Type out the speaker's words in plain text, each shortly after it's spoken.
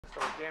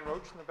Dan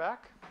Roach in the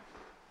back.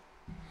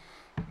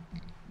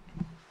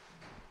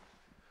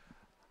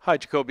 Hi,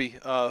 Jacoby.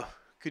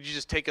 Could you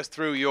just take us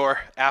through your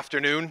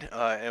afternoon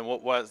and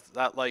what was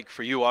that like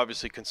for you?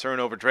 Obviously, concern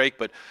over Drake,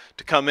 but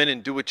to come in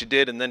and do what you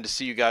did and then to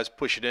see you guys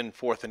push it in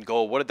 4th and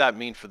goal, what did that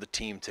mean for the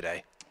team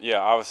today? Yeah,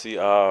 obviously,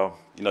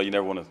 you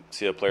never want to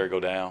see a player go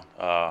down,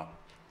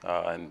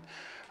 and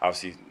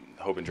obviously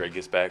hoping Drake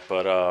gets back.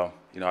 But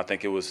I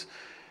think it was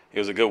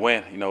a good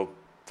win.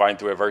 Fighting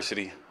through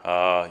adversity.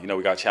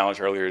 We got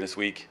challenged earlier this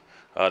week.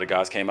 The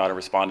guys came out and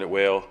responded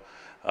well.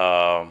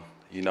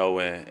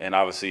 And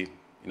obviously,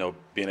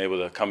 being able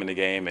to come in the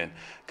game and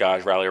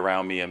guys rally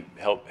around me and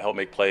help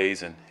make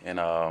plays and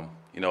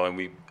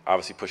we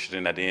obviously pushed it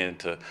in at the end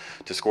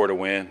to score the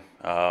win.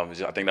 I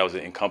think that was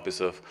an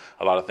encompass of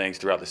a lot of things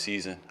throughout the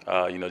season.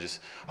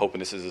 Just hoping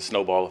this is a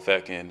snowball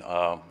effect and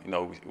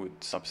we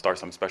start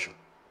something special.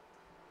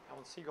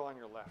 Alan Siegel on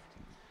your left.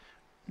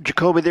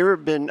 Jacoby, there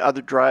have been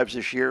other drives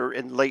this year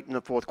and late in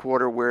the fourth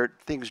quarter where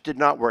things did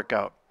not work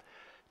out.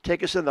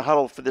 Take us in the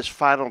huddle for this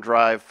final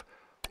drive.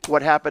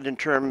 What happened in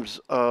terms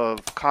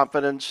of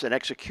confidence and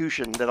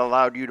execution that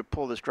allowed you to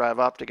pull this drive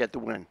up to get the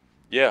win?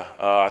 Yeah,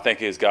 I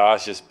think it's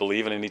guys just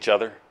believing in each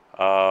other,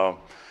 and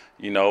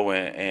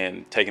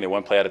taking it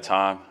one play at a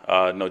time.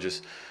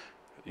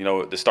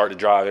 To start the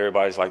drive,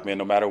 everybody's like, man,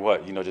 no matter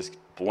what, just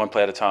one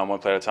play at a time, one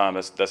play at a time.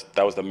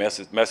 That was the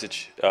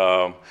message,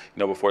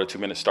 before the 2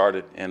 minutes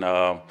started. And,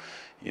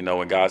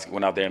 when guys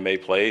went out there and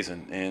made plays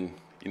and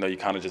you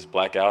kind of just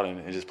black out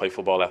and just play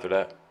football after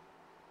that.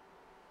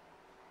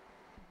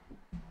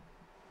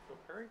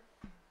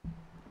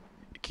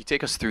 Can you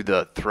take us through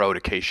the throw to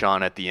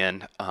Kayshawn at the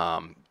end?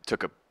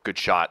 Took a good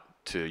shot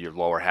to your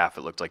lower half,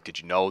 it looked like. Did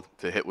you know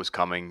the hit was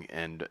coming?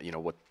 And,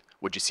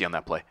 what'd you see on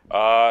that play? No,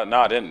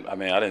 I didn't. I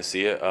didn't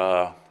see it.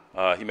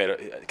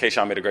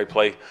 Kayshawn made a great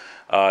play.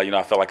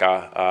 I felt like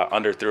I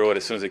underthrew it.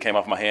 As soon as it came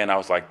off my hand, I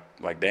was like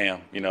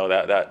damn,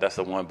 that's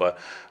the one. But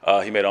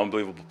he made an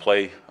unbelievable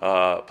play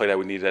that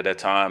we needed at that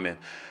time. And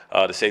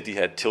the safety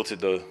had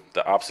tilted the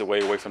opposite way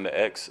away from the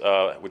X,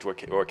 where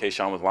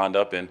Kayshawn was lined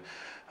up. And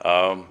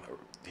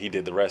he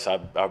did the rest. I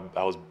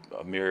was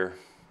a mere,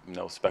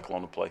 speckle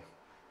on the play.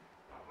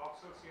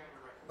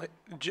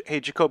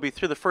 Hey, Jacoby,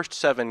 through the first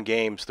 7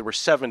 games, there were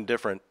 7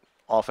 different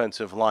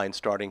offensive line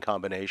starting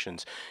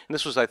combinations. And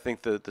this was, I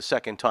think, the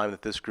second time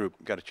that this group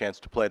got a chance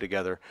to play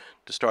together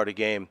to start a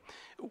game.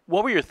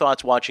 What were your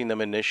thoughts watching them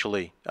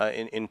initially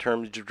in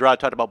terms of, Gerard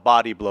talked about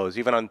body blows,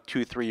 even on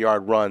 2-3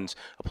 yard runs,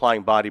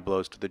 applying body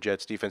blows to the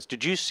Jets defense.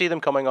 Did you see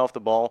them coming off the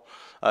ball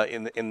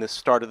in the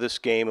start of this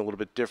game a little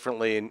bit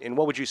differently? And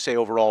what would you say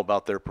overall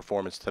about their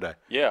performance today?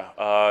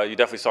 Yeah, you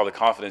definitely saw the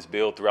confidence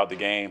build throughout the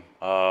game.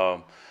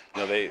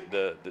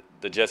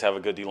 The Jets have a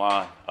good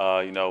D-line,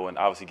 and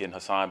obviously getting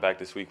Hassan back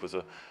this week it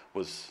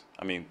was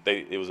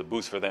a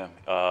boost for them.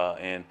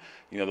 And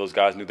those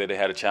guys knew that they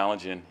had a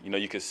challenge, and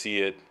you could see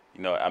it.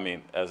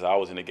 As I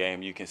was in the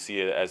game, you can see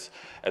it as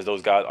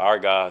those guys, our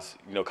guys,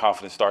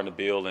 confidence starting to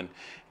build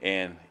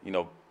and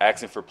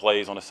asking for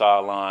plays on the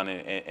sideline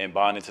and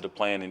buying into the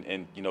plan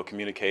and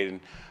communicating.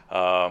 So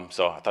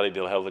I thought they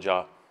did a hell of a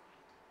job.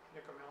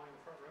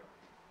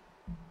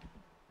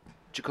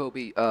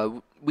 Jacoby,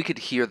 we could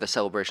hear the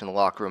celebration in the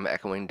locker room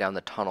echoing down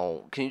the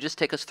tunnel. Can you just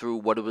take us through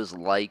what it was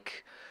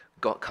like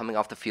coming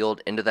off the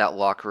field into that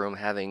locker room,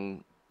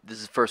 having this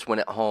is the first win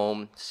at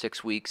home,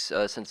 6 weeks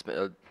since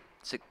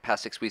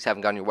past 6 weeks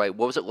haven't gone your way.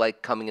 What was it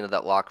like coming into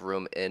that locker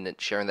room and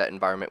sharing that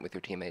environment with your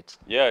teammates?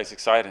 Yeah, it's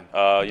exciting.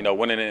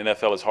 Winning in the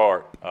NFL is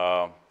hard.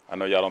 I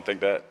know y'all don't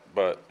think that,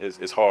 but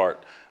it's hard.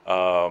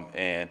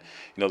 And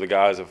the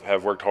guys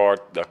have worked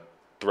hard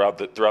throughout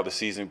the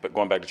season, but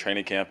going back to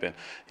training camp, and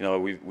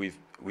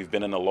we've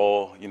been in a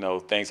lull.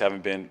 Things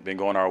haven't been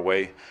going our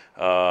way.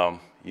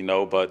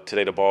 But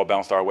today the ball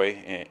bounced our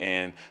way,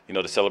 and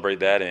to celebrate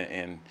that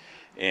and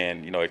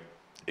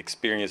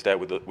experience that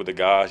with the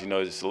guys.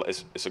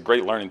 It's a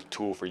great learning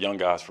tool for young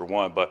guys for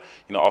one, but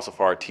also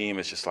for our team.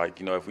 It's just like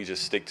if we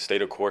just stay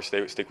the course,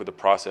 stick with the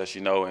process.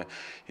 And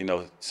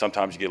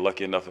sometimes you get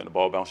lucky enough and the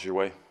ball bounces your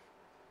way.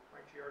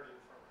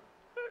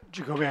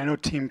 Jacoby, I know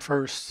team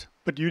first,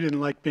 but you didn't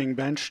like being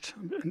benched.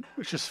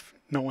 It's just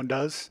no one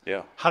does.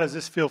 Yeah. How does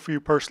this feel for you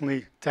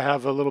personally to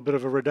have a little bit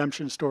of a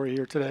redemption story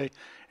here today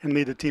and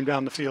lead the team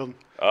down the field?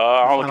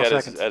 I don't look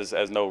at it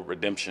as no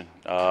redemption.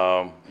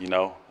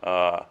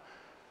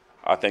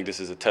 I think this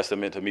is a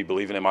testament to me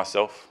believing in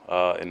myself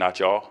and not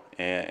y'all,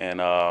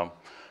 and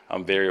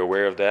I'm very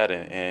aware of that.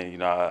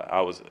 And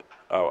I was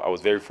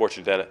very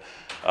fortunate that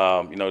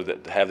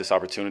to have this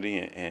opportunity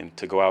and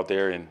to go out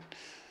there and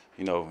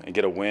and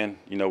get a win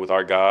with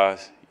our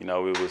guys. It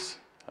was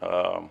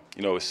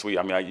it was sweet.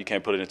 You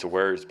can't put it into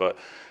words, but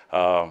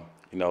I'm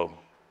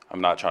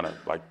not trying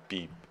to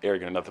be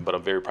arrogant or nothing, but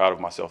I'm very proud of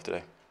myself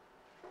today.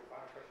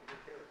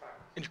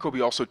 And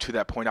Jacoby, also to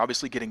that point,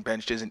 obviously getting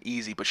benched isn't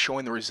easy, but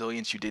showing the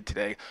resilience you did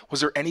today,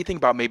 was there anything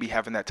about maybe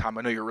having that time?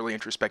 I know you're a really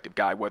introspective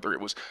guy, whether it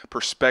was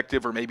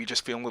perspective or maybe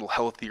just feeling a little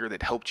healthier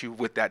that helped you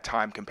with that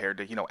time compared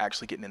to,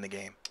 actually getting in the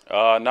game?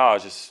 No, I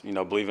just,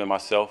 believing in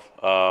myself,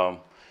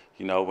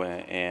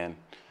 and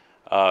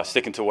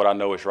sticking to what I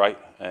know is right,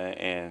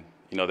 and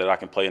you know that I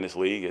can play in this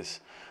league is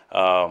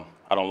I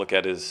don't look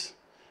at it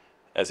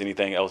as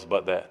anything else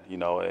but that, you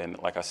know. And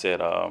like I said,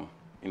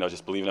 you know,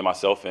 just believing in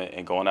myself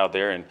and going out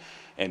there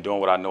and doing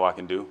what I know I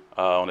can do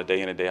on a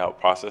day in and day out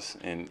process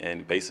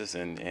and basis,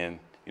 and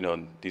you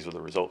know, these are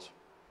the results.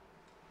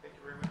 Thank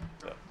you very much.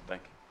 Yeah,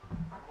 thank you.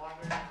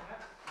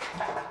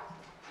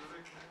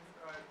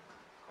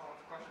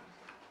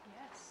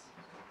 Yes.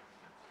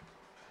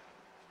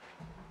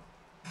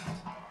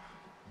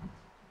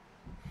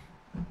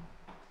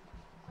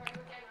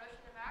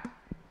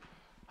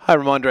 Hi,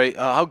 Rhamondre.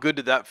 How good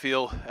did that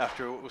feel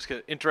after what was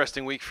an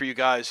interesting week for you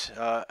guys?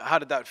 How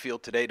did that feel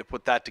today to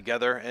put that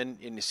together? And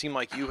it seemed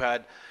like you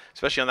had,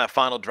 especially on that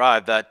final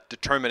drive, that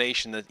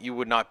determination that you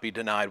would not be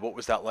denied. What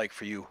was that like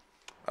for you?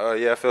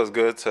 Yeah, it feels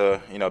good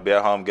to, you know, be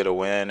at home, get a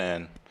win,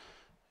 and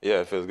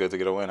yeah, it feels good to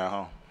get a win at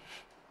home.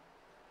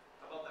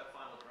 How about that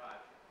final drive?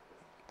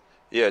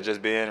 Yeah,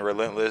 just being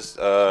relentless,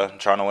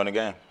 trying to win a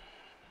game.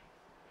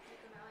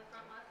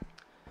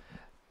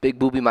 Big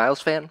Booby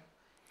Miles fan?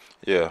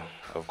 Yeah,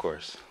 of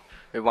course.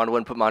 Everyone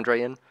wouldn't put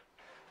Rhamondre in?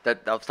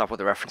 That'll stop with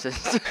the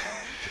references.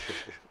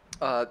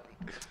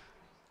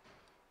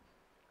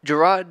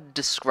 Gerard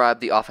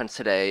described the offense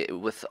today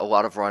with a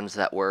lot of runs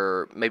that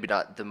were maybe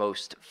not the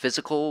most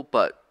physical,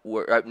 but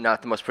were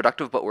not the most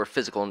productive, but were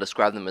physical, and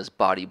described them as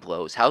body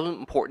blows. How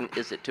important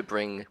is it to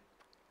bring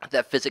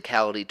that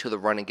physicality to the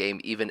running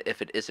game, even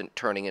if it isn't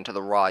turning into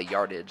the raw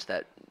yardage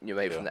that you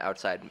maybe from the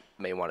outside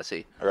may want to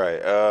see? Right.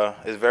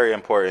 It's very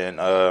important.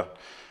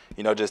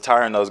 You know, just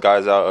tiring those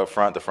guys out up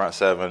front, the front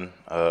seven.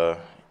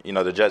 You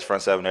know, the Jets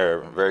front seven,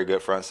 they're a very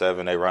good front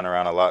seven. They run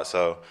around a lot.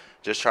 So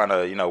just trying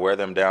to, you know, wear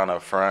them down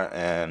up front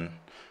and,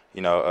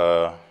 you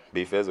know,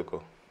 be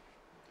physical.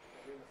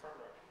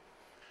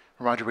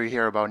 Rhamondre, we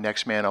hear about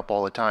next man up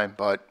all the time,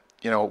 but,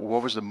 you know,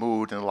 what was the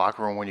mood in the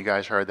locker room when you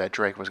guys heard that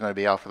Drake was going to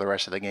be out for the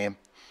rest of the game?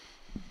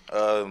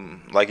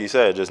 Like you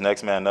said, just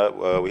next man up.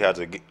 We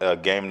had a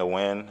game to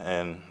win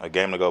and a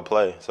game to go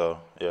play. So,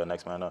 yeah,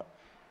 next man up.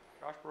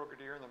 Josh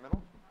Brigadier in the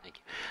middle.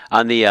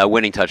 On the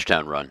winning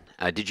touchdown run,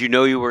 did you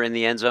know you were in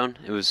the end zone?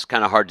 It was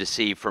kind of hard to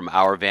see from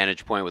our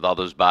vantage point with all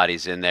those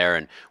bodies in there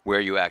and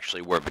where you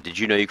actually were, but did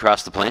you know you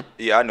crossed the plane?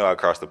 Yeah, I knew I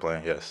crossed the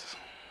plane, yes.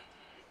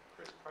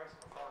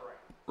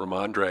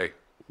 Rhamondre,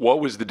 what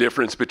was the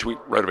difference between,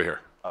 right over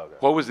here, Okay.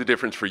 What was the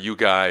difference for you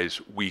guys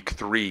week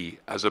 3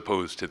 as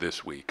opposed to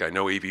this week? I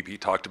know AVP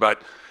talked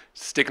about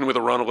sticking with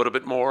a run a little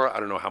bit more. I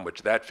don't know how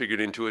much that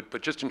figured into it,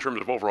 but just in terms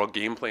of overall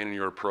game plan and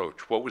your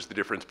approach, what was the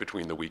difference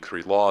between the week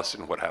 3 loss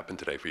and what happened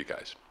today for you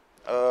guys?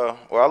 Well,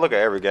 I look at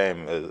every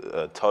game as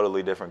a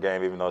totally different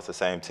game, even though it's the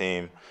same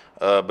team.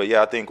 But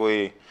yeah, I think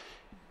we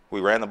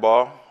ran the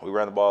ball. We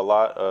ran the ball a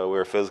lot. We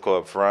were physical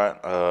up front.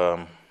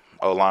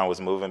 O-line was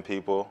moving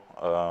people,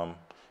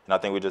 and I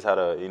think we just had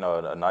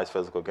a nice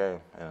physical game.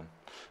 And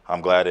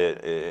I'm glad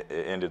it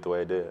ended the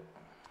way it did.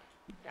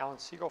 Alan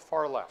Siegel,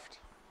 far left.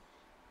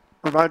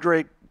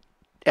 Rhamondre,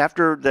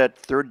 after that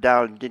third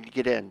down didn't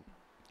get in,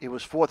 it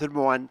was 4th and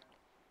 1.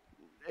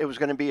 It was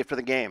going to be it for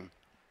the game.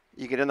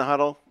 You get in the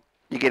huddle,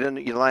 you get in,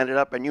 you line it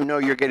up, and you know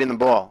you're getting the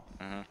ball.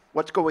 Mm-hmm.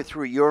 What's going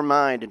through your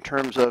mind in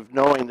terms of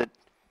knowing that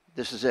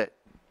this is it?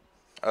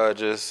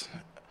 Just,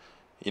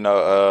 you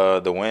know,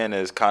 the win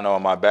is kind of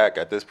on my back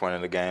at this point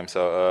in the game.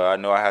 So I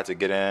know I had to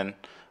get in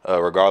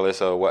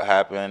regardless of what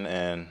happened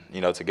and, you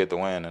know, to get the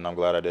win, and I'm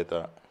glad I did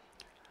that.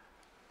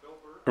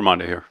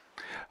 Rhamondre here.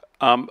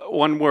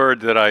 One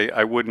word that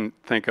I wouldn't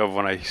think of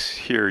when I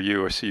hear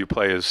you or see you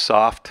play is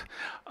soft.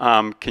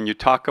 Can you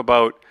talk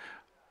about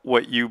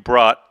what you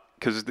brought?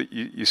 Because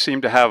you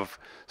seem to have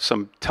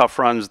some tough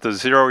runs. The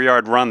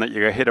 0-yard run that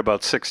you got hit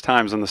about 6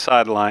 times on the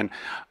sideline,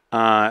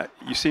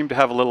 you seem to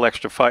have a little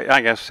extra fight,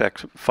 I guess,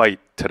 fight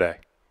today.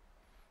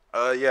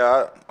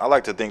 Yeah, I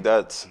like to think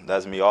that's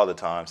me all the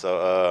time.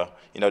 So,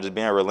 you know, just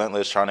being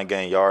relentless, trying to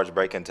gain yards,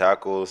 breaking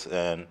tackles,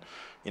 and,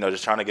 you know,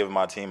 just trying to give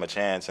my team a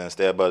chance and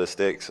stay above the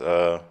sticks.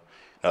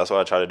 That's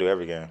what I try to do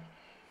every game.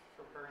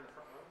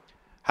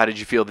 How did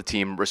you feel the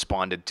team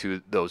responded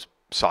to those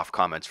soft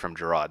comments from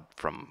Gerard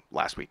from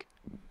last week?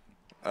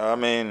 I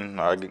mean,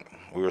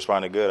 we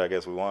responded good. I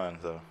guess we won.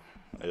 So,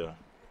 yeah.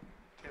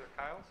 Taylor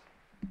Kyles.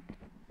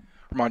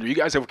 Rhamondre, you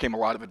guys overcame a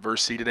lot of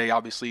adversity today.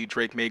 Obviously,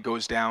 Drake May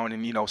goes down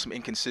and, you know, some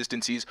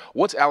inconsistencies.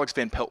 What's Alex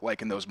Van Pelt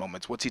like in those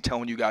moments? What's he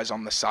telling you guys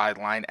on the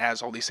sideline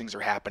as all these things are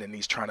happening?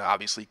 He's trying to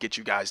obviously get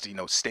you guys to, you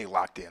know, stay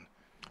locked in.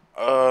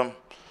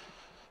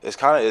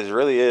 It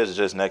really is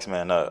just next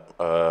man up.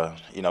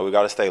 You know, we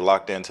got to stay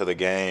locked into the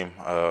game.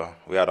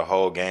 We had a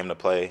whole game to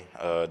play.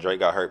 Drake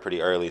got hurt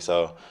pretty early,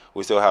 so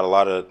we still had a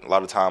lot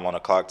of time on the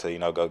clock to, you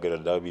know, go get a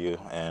W.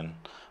 And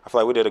I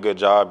feel like we did a good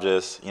job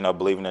just, you know,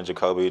 believing in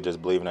Jacoby,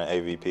 just believing in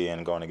AVP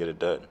and going to get it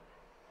done.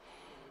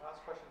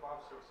 Last question,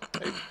 Bob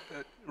Stewart.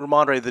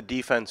 Rhamondre, the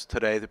defense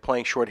today, they're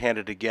playing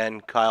shorthanded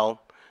again.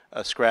 Kyle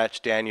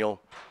scratched,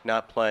 Daniel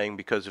not playing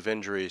because of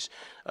injuries.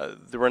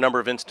 There were a number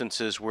of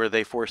instances where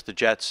they forced the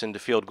Jets into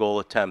field goal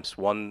attempts,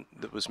 one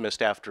that was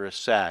missed after a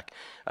sack,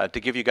 to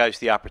give you guys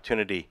the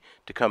opportunity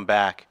to come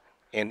back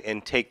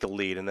and take the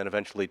lead and then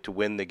eventually to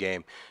win the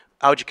game.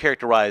 How would you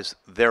characterize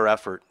their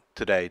effort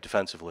today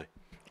defensively?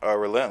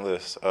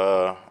 Relentless.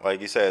 Like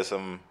you said,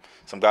 some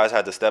guys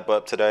had to step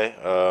up today,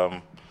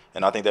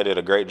 and I think they did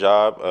a great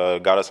job.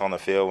 Got us on the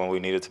field when we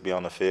needed to be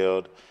on the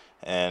field,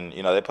 and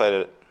you know they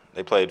played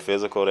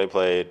physical. They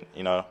played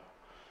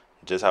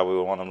just how we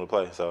would want them to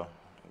play. So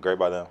great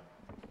by them.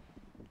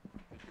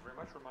 Thank you very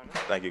much, Rhamondre.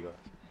 Thank you, guys.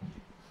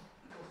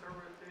 We'll start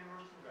with Danny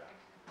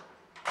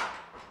Rosenback.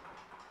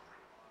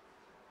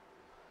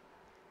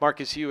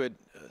 Marcus, you had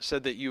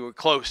said that you were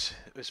close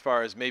as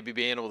far as maybe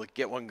being able to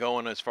get one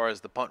going as far as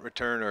the punt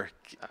return, or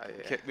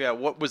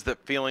what was the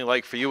feeling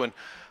like for you, and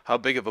how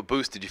big of a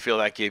boost did you feel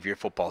that gave your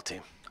football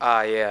team?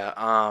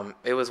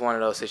 It was one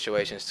of those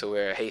situations to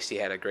where Hasty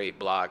had a great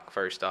block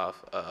first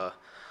off.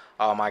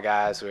 All my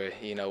guys were,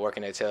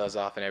 working their tails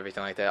off and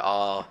everything like that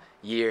all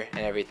year and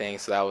everything,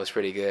 so that was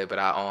pretty good, but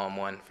I owe him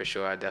one for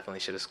sure. I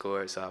definitely should have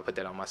scored, so I put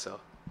that on myself.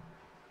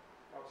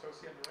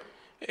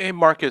 Hey,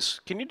 Marcus,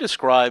 can you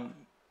describe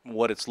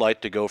what it's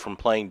like to go from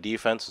playing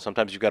defense, and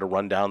sometimes you've got to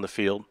run down the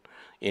field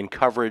in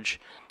coverage,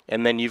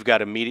 and then you've got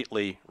to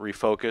immediately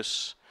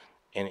refocus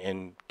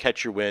and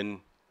catch your wind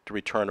to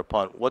return a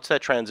punt? What's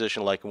that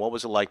transition like, and what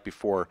was it like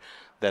before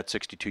that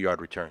 62-yard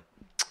return?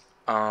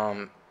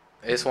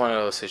 It's one of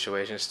those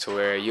situations to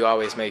where you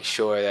always make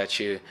sure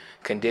that you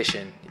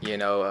condition.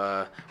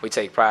 We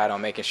take pride on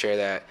making sure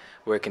that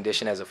we're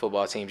conditioned as a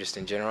football team just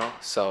in general,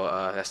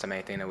 so that's the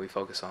main thing that we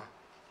focus on.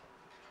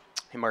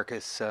 Hey,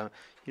 Marcus,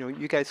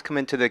 you guys come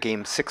into the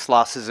game 6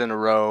 losses in a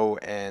row,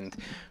 and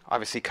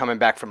obviously coming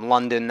back from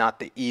London, not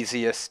the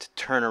easiest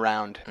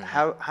turnaround.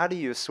 Mm-hmm. How do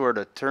you sort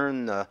of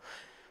turn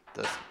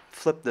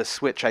flip the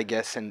switch, I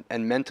guess,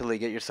 and mentally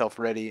get yourself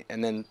ready,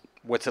 and then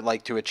what's it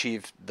like to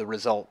achieve the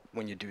result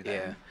when you do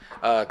that?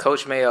 Yeah.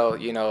 Coach Mayo,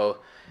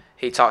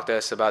 he talked to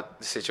us about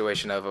the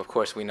situation of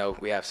course, we know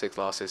we have 6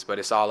 losses, but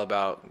it's all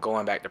about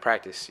going back to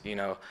practice.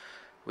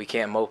 We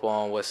can't mope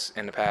on what's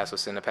in the past.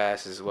 What's in the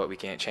past is what we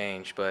can't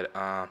change. But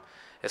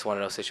it's one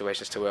of those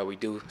situations to where we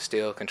do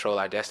still control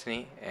our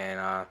destiny,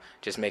 and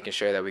just making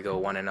sure that we go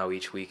 1-0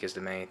 each week is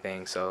the main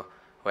thing. So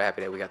we're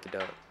happy that we got the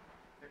dub.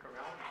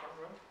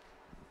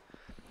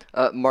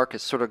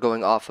 Marcus, sort of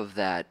going off of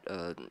that,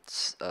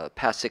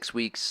 past 6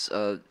 weeks,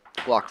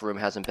 locker room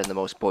hasn't been the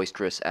most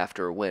boisterous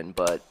after a win,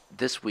 but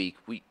this week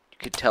we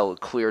could tell a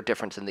clear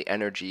difference in the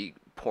energy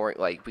pouring,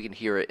 like we can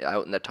hear it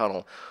out in the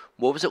tunnel.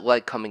 What was it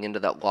like coming into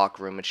that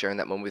locker room and sharing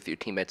that moment with your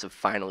teammates of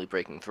finally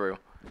breaking through?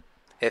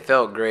 It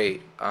felt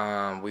great.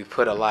 We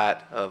put a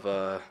lot of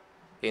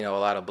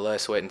blood,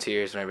 sweat, and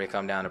tears whenever we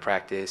come down to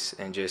practice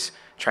and just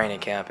training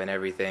camp and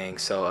everything.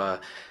 So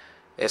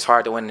it's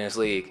hard to win in this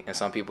league, and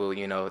some people,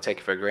 take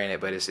it for granted,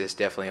 but it's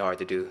definitely hard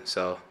to do.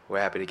 So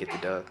we're happy to get the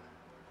dub.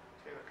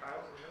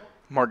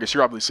 Marcus,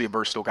 you're obviously a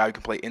versatile guy who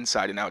can play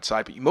inside and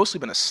outside, but you've mostly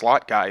been a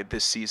slot guy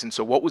this season.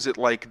 So what was it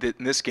like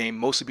in this game,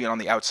 mostly being on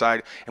the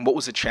outside, and what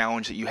was the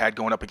challenge that you had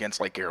going up against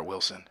like Garrett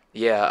Wilson?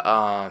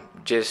 Yeah,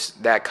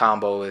 just that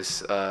combo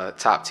is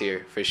top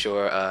tier for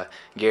sure.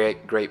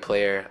 Garrett, great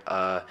player.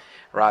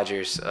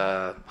 Rogers,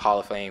 Hall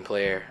of Fame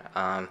player.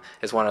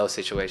 It's one of those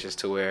situations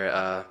to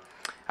where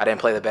I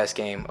didn't play the best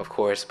game, of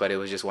course, but it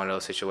was just one of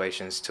those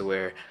situations to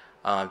where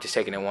just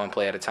taking it one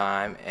play at a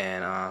time,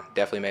 and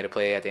definitely made a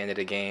play at the end of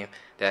the game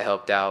that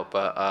helped out,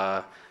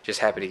 but just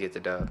happy to get the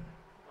dub.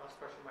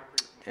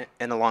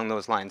 And along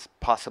those lines,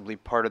 possibly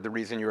part of the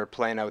reason you were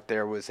playing out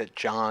there was that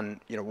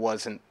John,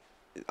 wasn't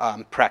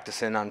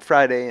practicing on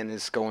Friday and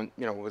is going,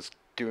 was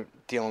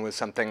dealing with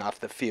something off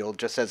the field.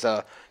 Just as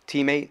a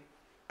teammate,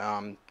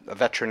 a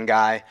veteran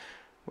guy,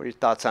 what are your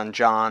thoughts on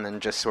John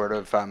and just sort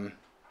of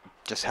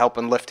just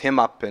helping lift him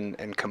up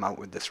and come out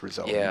with this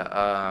result?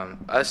 Yeah,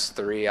 us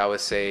 3, I would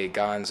say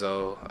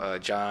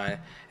Gonzo, John,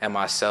 and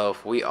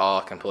myself, we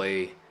all can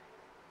play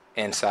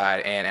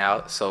inside and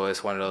out. So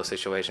it's one of those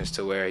situations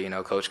to where,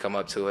 coach come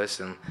up to us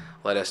and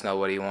let us know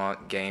what he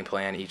want, game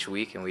plan each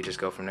week, and we just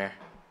go from there.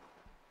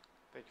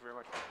 Thank you very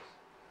much.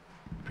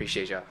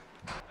 Appreciate y'all.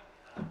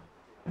 If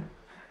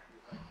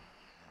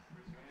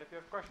you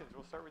have questions,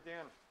 we'll start with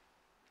Dan.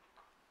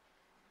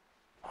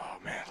 Oh,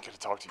 man, good to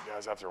talk to you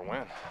guys after a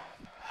win.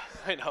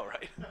 I know,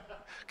 right?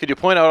 Could you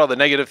point out all the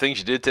negative things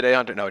you did today,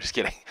 Hunter? No, just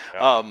kidding.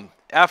 Yeah.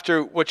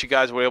 After what you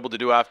guys were able to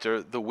do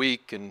after the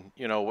week and,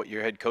 what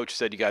your head coach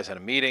said, you guys had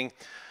a meeting.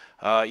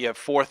 You have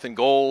 4th and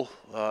goal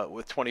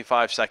with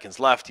 25 seconds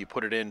left. You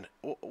put it in.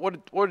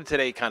 What did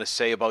today kind of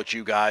say about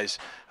you guys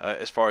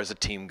as far as the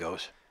team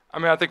goes? I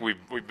mean, I think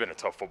we've been a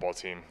tough football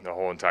team the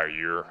whole entire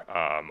year.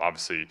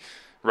 Obviously,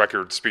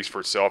 record speaks for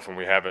itself, and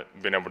we haven't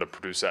been able to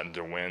produce that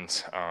into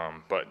wins.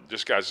 But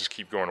guys just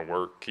keep going to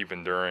work, keep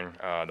enduring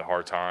the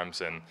hard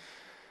times, and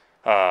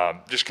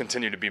just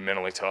continue to be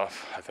mentally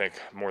tough, I think,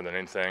 more than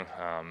anything.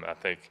 I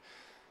think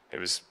it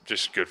was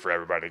just good for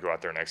everybody to go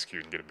out there and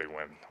execute and get a big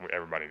win.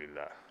 Everybody needed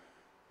that.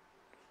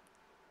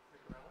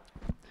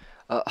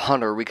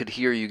 Hunter, we could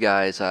hear you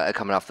guys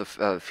coming off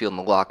the field in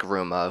the locker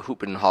room,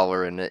 hooping and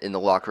hollering in the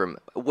locker room.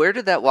 Where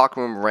did that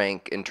locker room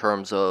rank in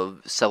terms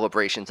of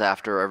celebrations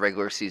after a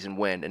regular season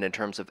win and in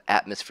terms of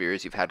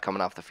atmospheres you've had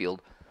coming off the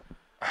field?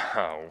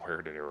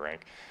 Where did it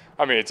rank?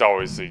 I mean, it's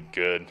obviously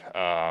good.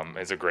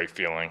 It's a great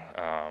feeling.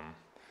 I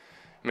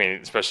mean,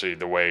 especially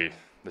the way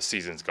the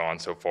season's gone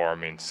so far. I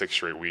mean, 6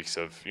 straight weeks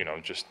of,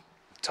 just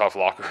tough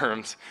locker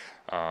rooms.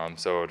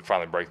 So to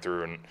finally break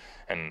through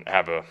and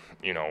have a,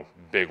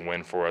 big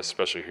win for us,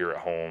 especially here at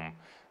home,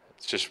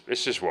 it's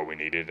just what we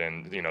needed.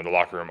 And, the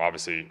locker room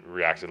obviously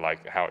reacted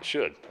like how it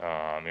should.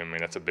 I mean,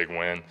 that's a big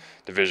win,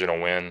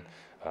 divisional win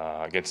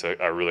against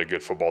a really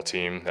good football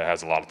team that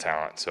has a lot of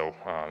talent. So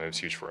it was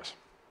huge for us.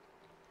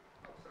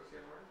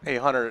 Hey,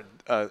 Hunter,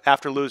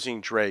 after losing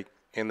Drake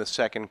in the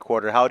second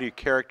quarter, how do you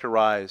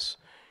characterize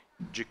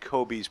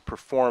Jacoby's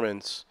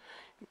performance,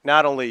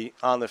 not only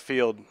on the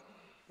field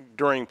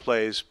during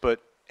plays,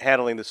 but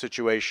handling the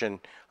situation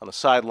on the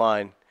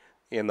sideline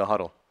in the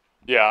huddle?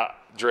 Yeah,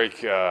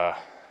 Drake,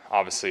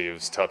 obviously it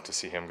was tough to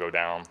see him go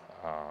down.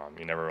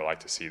 You never like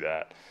to see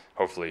that.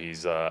 Hopefully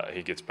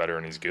he gets better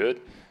and he's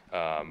good.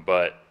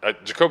 But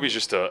Jacoby's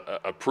just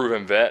a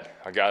proven vet,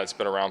 a guy that's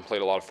been around,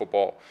 played a lot of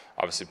football,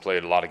 obviously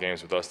played a lot of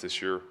games with us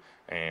this year.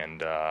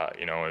 And,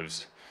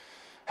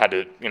 had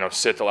to,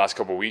 sit the last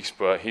couple of weeks,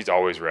 but he's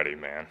always ready,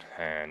 man.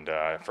 And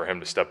for him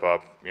to step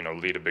up,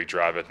 lead a big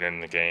drive at the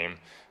end of the game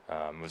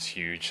was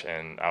huge.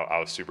 And I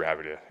was super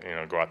happy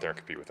to, go out there and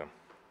compete with him.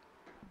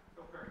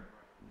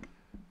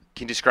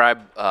 Can you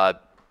describe the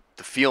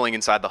feeling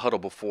inside the huddle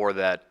before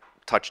that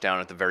touchdown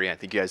at the very end? I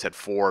think you guys had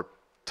 4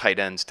 tight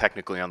ends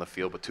technically on the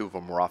field, but 2 of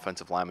them were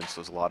offensive linemen,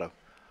 so there's a lot of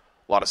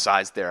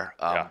size there.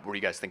 What were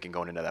you guys thinking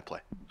going into that play?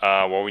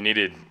 Well, we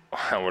needed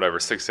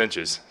 6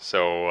 inches,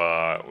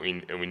 so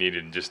we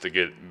needed just to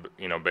get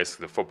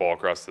basically the football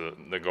across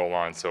the goal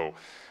line. So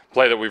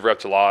play that we've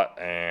repped a lot,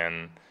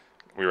 and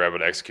we were able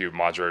to execute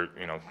moderate,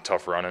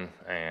 tough running,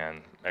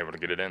 and able to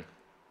get it in.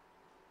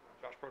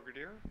 Josh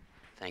Brigadier.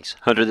 Thanks,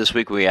 Hunter. This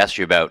week we asked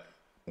you about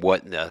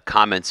what the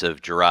comments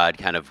of Gerard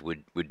kind of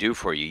would do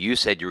for you. You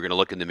said you were going to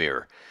look in the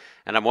mirror.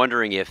 And I'm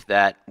wondering if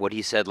what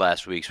he said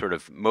last week sort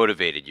of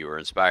motivated you or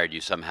inspired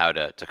you somehow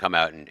to come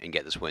out and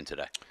get this win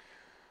today.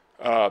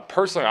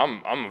 Personally,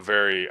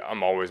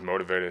 I'm always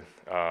motivated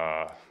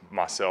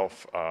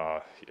myself.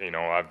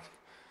 I've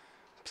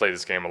played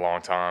this game a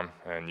long time,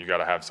 and you got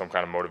to have some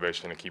kind of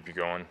motivation to keep you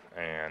going.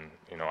 And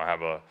I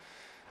have a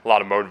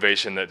lot of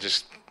motivation that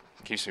just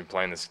keeps me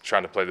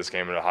trying to play this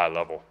game at a high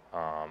level.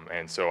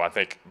 And so I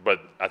think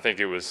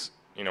it was.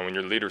 When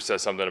your leader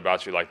says something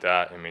about you like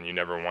that, I mean, you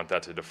never want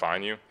that to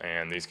define you.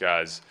 And these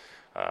guys,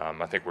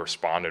 I think,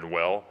 responded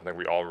well. I think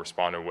we all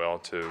responded well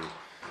to,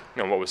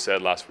 what was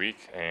said last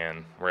week,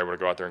 and we're able to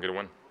go out there and get a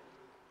win.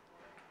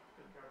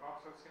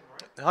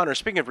 Hunter,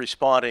 speaking of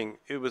responding,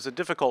 it was a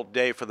difficult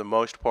day for the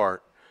most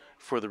part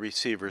for the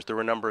receivers. There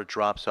were a number of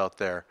drops out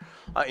there,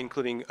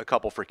 including a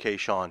couple for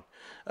Kayshawn.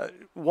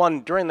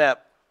 One, during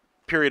that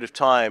period of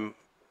time,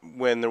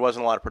 when there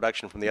wasn't a lot of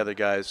production from the other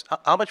guys,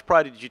 how much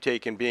pride did you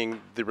take in being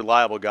the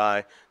reliable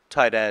guy,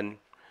 tight end,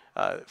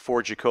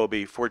 for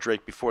Jacoby, for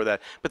Drake before that?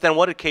 But then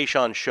what did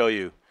Kayshawn show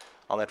you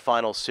on that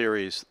final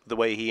series, the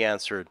way he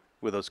answered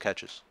with those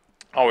catches?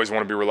 I always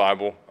want to be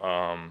reliable.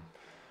 I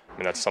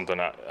mean, that's something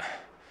that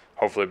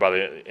hopefully by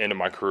the end of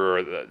my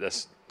career,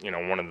 that's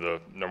one of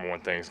the number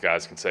one things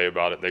guys can say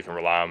about it. They can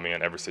rely on me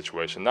in every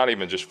situation, not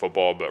even just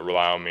football, but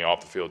rely on me off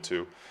the field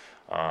too.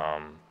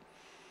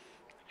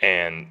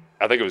 And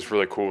I think it was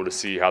really cool to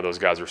see how those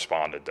guys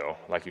responded, though.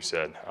 Like you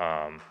said,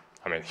 I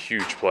mean,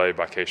 huge play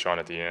by Kayshawn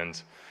at the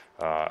end.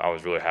 I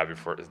was really happy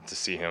to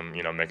see him,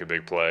 make a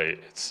big play.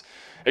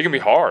 It can be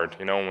hard,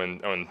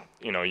 when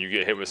you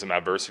get hit with some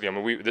adversity. I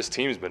mean, this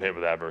team's been hit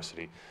with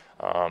adversity.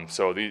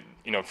 So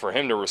for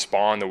him to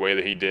respond the way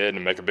that he did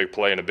and make a big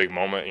play in a big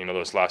moment,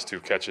 those last 2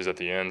 catches at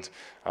the end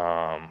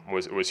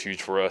was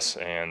huge for us,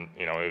 and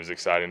it was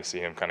exciting to see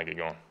him kind of get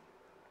going.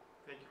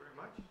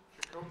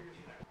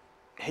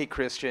 Hey,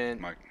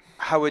 Christian, Mike.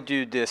 How would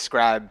you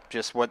describe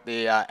just what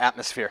the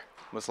atmosphere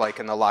was like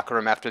in the locker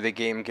room after the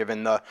game,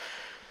 given the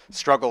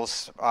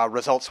struggles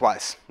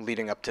results-wise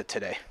leading up to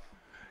today?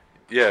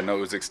 Yeah, no, it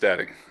was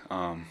ecstatic.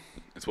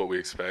 It's what we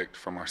expect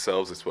from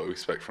ourselves. It's what we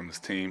expect from this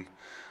team.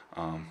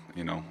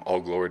 All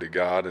glory to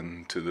God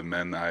and to the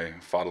men I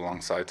fought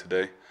alongside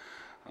today.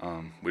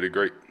 We did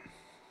great.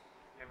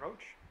 And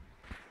Roach?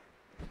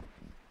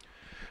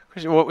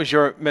 Christian, what was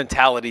your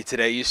mentality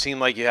today? You seemed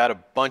like you had a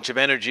bunch of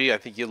energy. I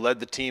think you led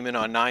the team in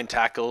on 9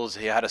 tackles.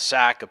 You had a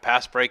sack, a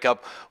pass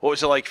breakup. What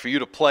was it like for you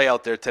to play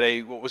out there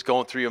today? What was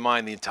going through your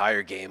mind the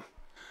entire game?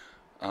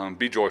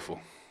 Be joyful.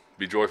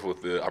 Be joyful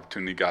with the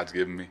opportunity God's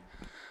given me.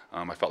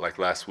 I felt like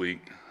last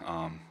week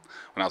when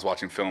I was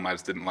watching film, I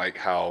just didn't like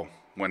how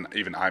when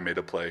even I made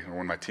a play or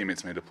when my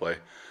teammates made a play,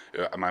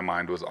 my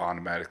mind was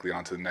automatically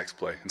on to the next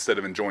play instead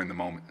of enjoying the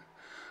moment.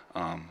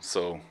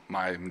 So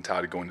my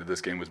mentality going into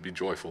this game was be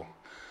joyful.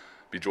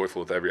 Be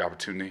joyful with every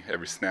opportunity,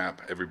 every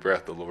snap, every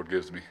breath the Lord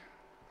gives me.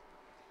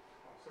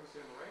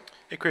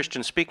 Hey,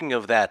 Christian, speaking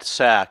of that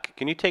sack,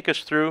 can you take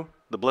us through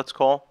the blitz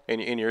call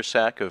in your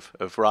sack of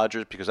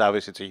Rodgers? Because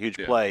obviously it's a huge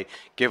play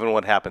given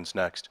what happens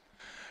next.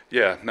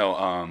 Yeah,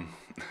 no,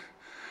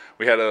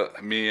 we had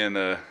me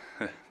and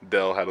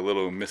Dell had a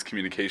little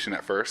miscommunication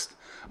at first.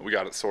 we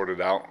got it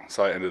sorted out.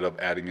 So I ended up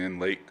adding in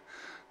late.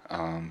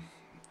 And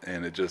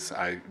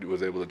I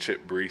was able to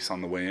chip Brees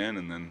on the way in,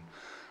 and then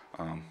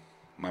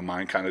my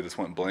mind kind of just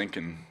went blank,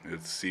 and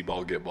it's see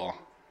ball, get ball.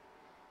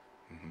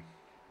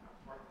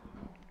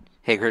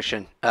 Hey,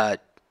 Christian. Right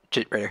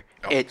here.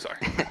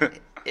 Sorry.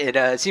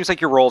 It seems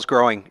like your role's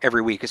growing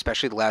every week,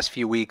 especially the last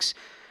few weeks.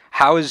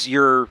 How is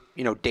your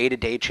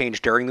day-to-day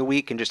change during the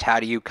week, and just how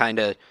do you kind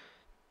of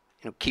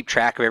keep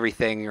track of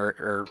everything,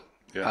 or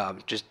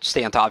just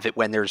stay on top of it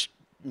when there's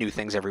new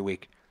things every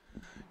week?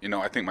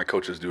 I think my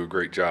coaches do a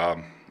great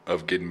job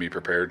of getting me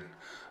prepared,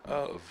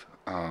 of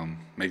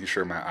making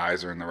sure my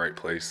eyes are in the right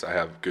place. I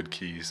have good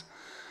keys.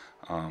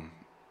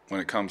 When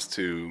it comes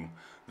to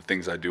the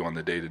things I do on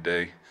the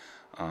day-to-day,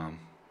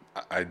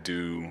 I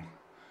do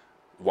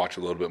watch a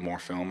little bit more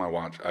film.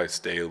 I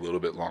stay a little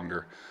bit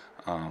longer.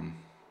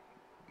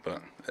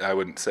 But I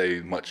wouldn't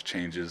say much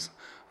changes.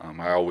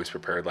 I always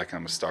prepared like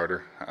I'm a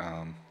starter.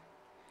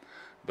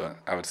 But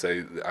I would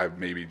say I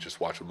maybe just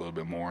watch a little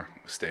bit more,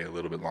 stay a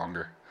little bit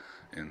longer,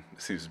 and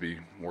it seems to be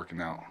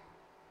working out.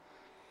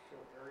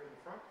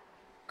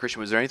 Christian,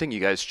 was there anything you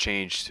guys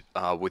changed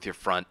with your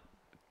front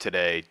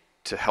today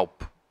to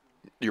help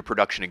your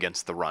production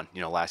against the run?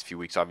 Last few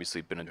weeks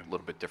obviously been a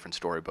little bit different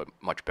story, but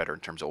much better in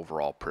terms of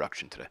overall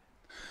production today.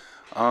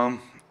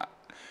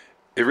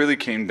 It really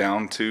came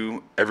down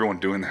to everyone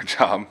doing their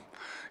job.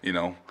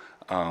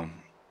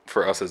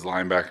 For us as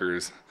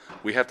linebackers,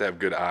 we have to have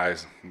good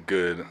eyes,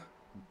 good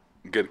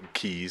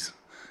keys.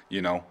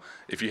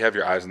 If you have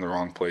your eyes in the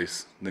wrong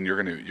place, then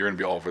you're gonna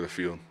be all over the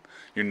field.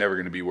 You're never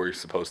gonna be where you're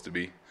supposed to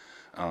be.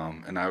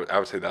 And I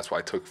would say that's what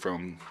I took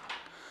from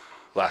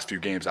last few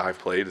games I've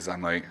played. Is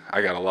I'm like,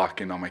 I gotta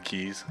lock in on my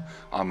keys,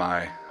 on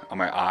my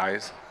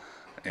eyes,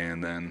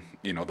 and then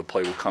the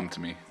play will come to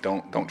me.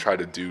 Don't try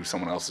to do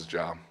someone else's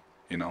job.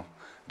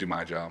 Do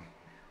my job.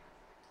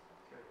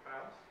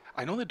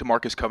 I know that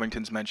DeMarcus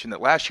Covington's mentioned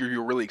that last year you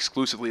were really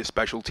exclusively a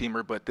special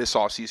teamer, but this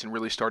offseason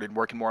really started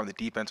working more on the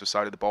defensive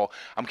side of the ball.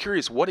 I'm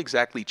curious what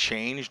exactly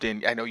changed,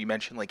 and I know you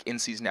mentioned like in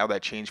season how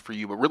that changed for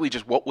you, but really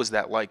just what was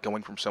that like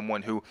going from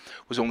someone who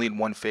was only in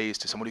one phase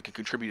to someone who could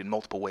contribute in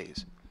multiple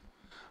ways?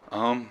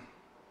 I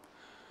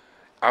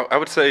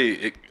would say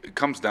it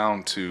comes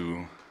down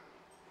to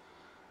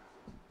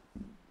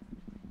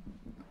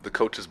the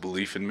coach's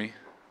belief in me.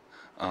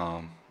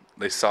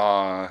 They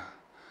saw,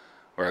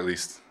 or at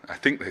least I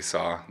think they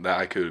saw,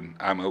 that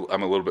I'm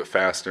a little bit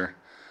faster.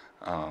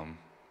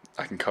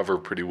 I can cover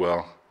pretty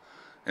well.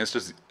 And it's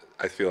just,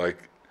 I feel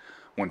like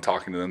when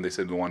talking to them, they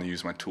said they want to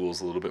use my tools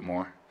a little bit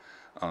more.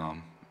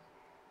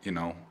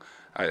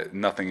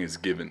 Nothing is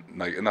given,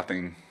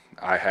 nothing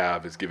I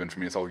have is given to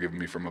me. It's all given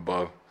me from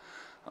above.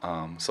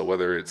 So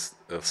whether it's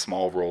a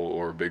small role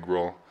or a big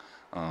role,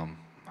 I'm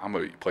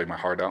going to play my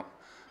heart out.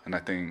 And I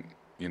think,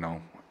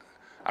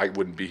 I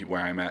wouldn't be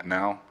where I'm at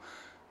now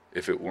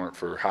if it weren't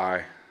for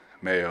High,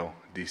 Mayo,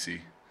 DC,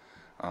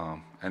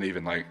 and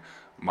even like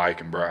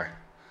Mike and Bry.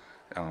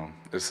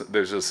 There's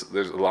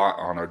a lot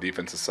on our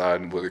defensive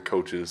side with the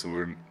coaches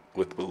and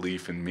with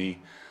belief in me,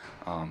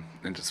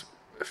 and just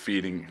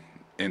feeding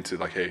into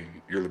like, hey,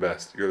 you're the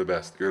best, you're the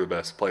best, you're the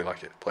best. Play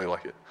like it, play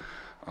like it.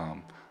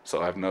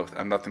 So I've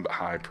nothing but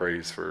high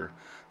praise for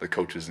the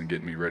coaches and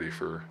getting me ready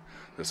for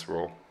this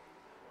role.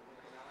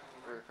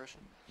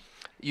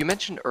 You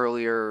mentioned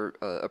earlier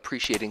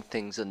appreciating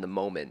things in the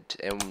moment,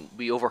 and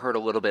we overheard a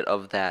little bit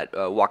of that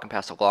walking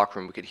past the locker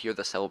room. We could hear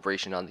the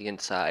celebration on the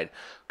inside.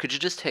 Could you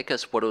just take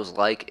us what it was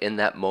like in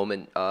that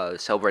moment,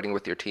 celebrating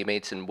with your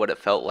teammates, and what it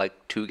felt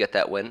like to get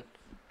that win?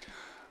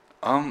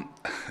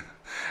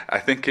 I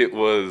think it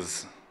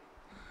was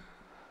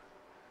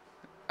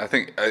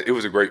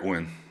a great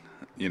win.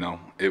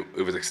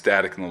 It was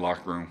ecstatic in the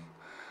locker room.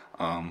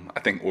 I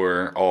think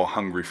we're all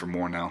hungry for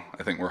more now.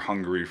 I think we're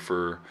hungry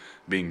for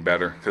being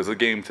better because the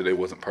game today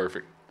wasn't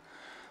perfect.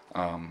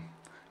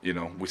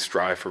 We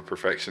strive for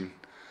perfection,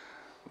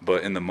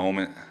 but in the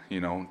moment,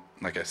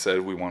 like I said,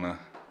 we want to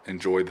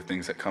enjoy the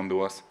things that come to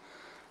us.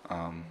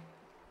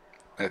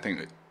 I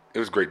think it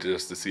was great to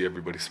see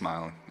everybody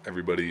smiling,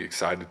 everybody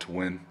excited to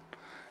win,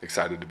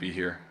 excited to be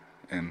here,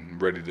 and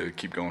ready to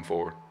keep going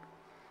forward.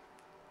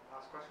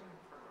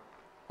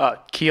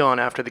 Keon,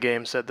 after the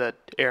game, said that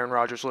Aaron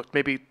Rodgers looked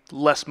maybe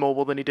less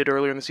mobile than he did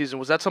earlier in the season.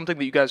 Was that something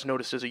that you guys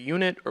noticed as a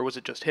unit, or was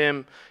it just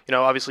him?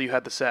 Obviously you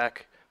had the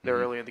sack there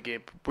early in the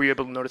game. Were you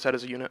able to notice that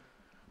as a unit?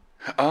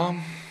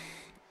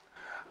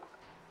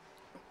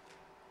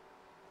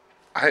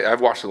 I've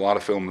watched a lot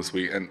of film this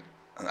week, and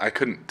I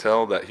couldn't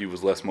tell that he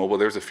was less mobile.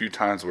 There's a few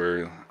times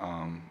where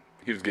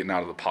he was getting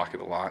out of the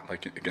pocket a lot,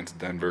 like against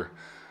Denver.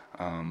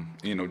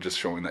 Just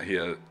showing that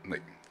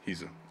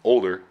he's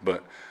older,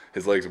 but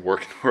his legs are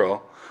working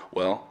well.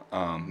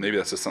 Maybe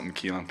that's just something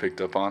Keelan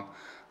picked up on.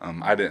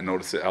 I didn't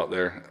notice it out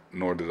there,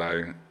 nor did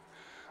I.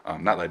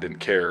 Not that I didn't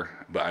care,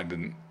 but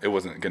it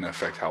wasn't going to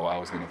affect how I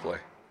was going to play.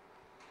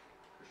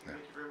 Yeah.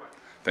 Thank you very much.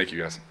 Thank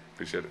you, guys.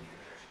 Appreciate it.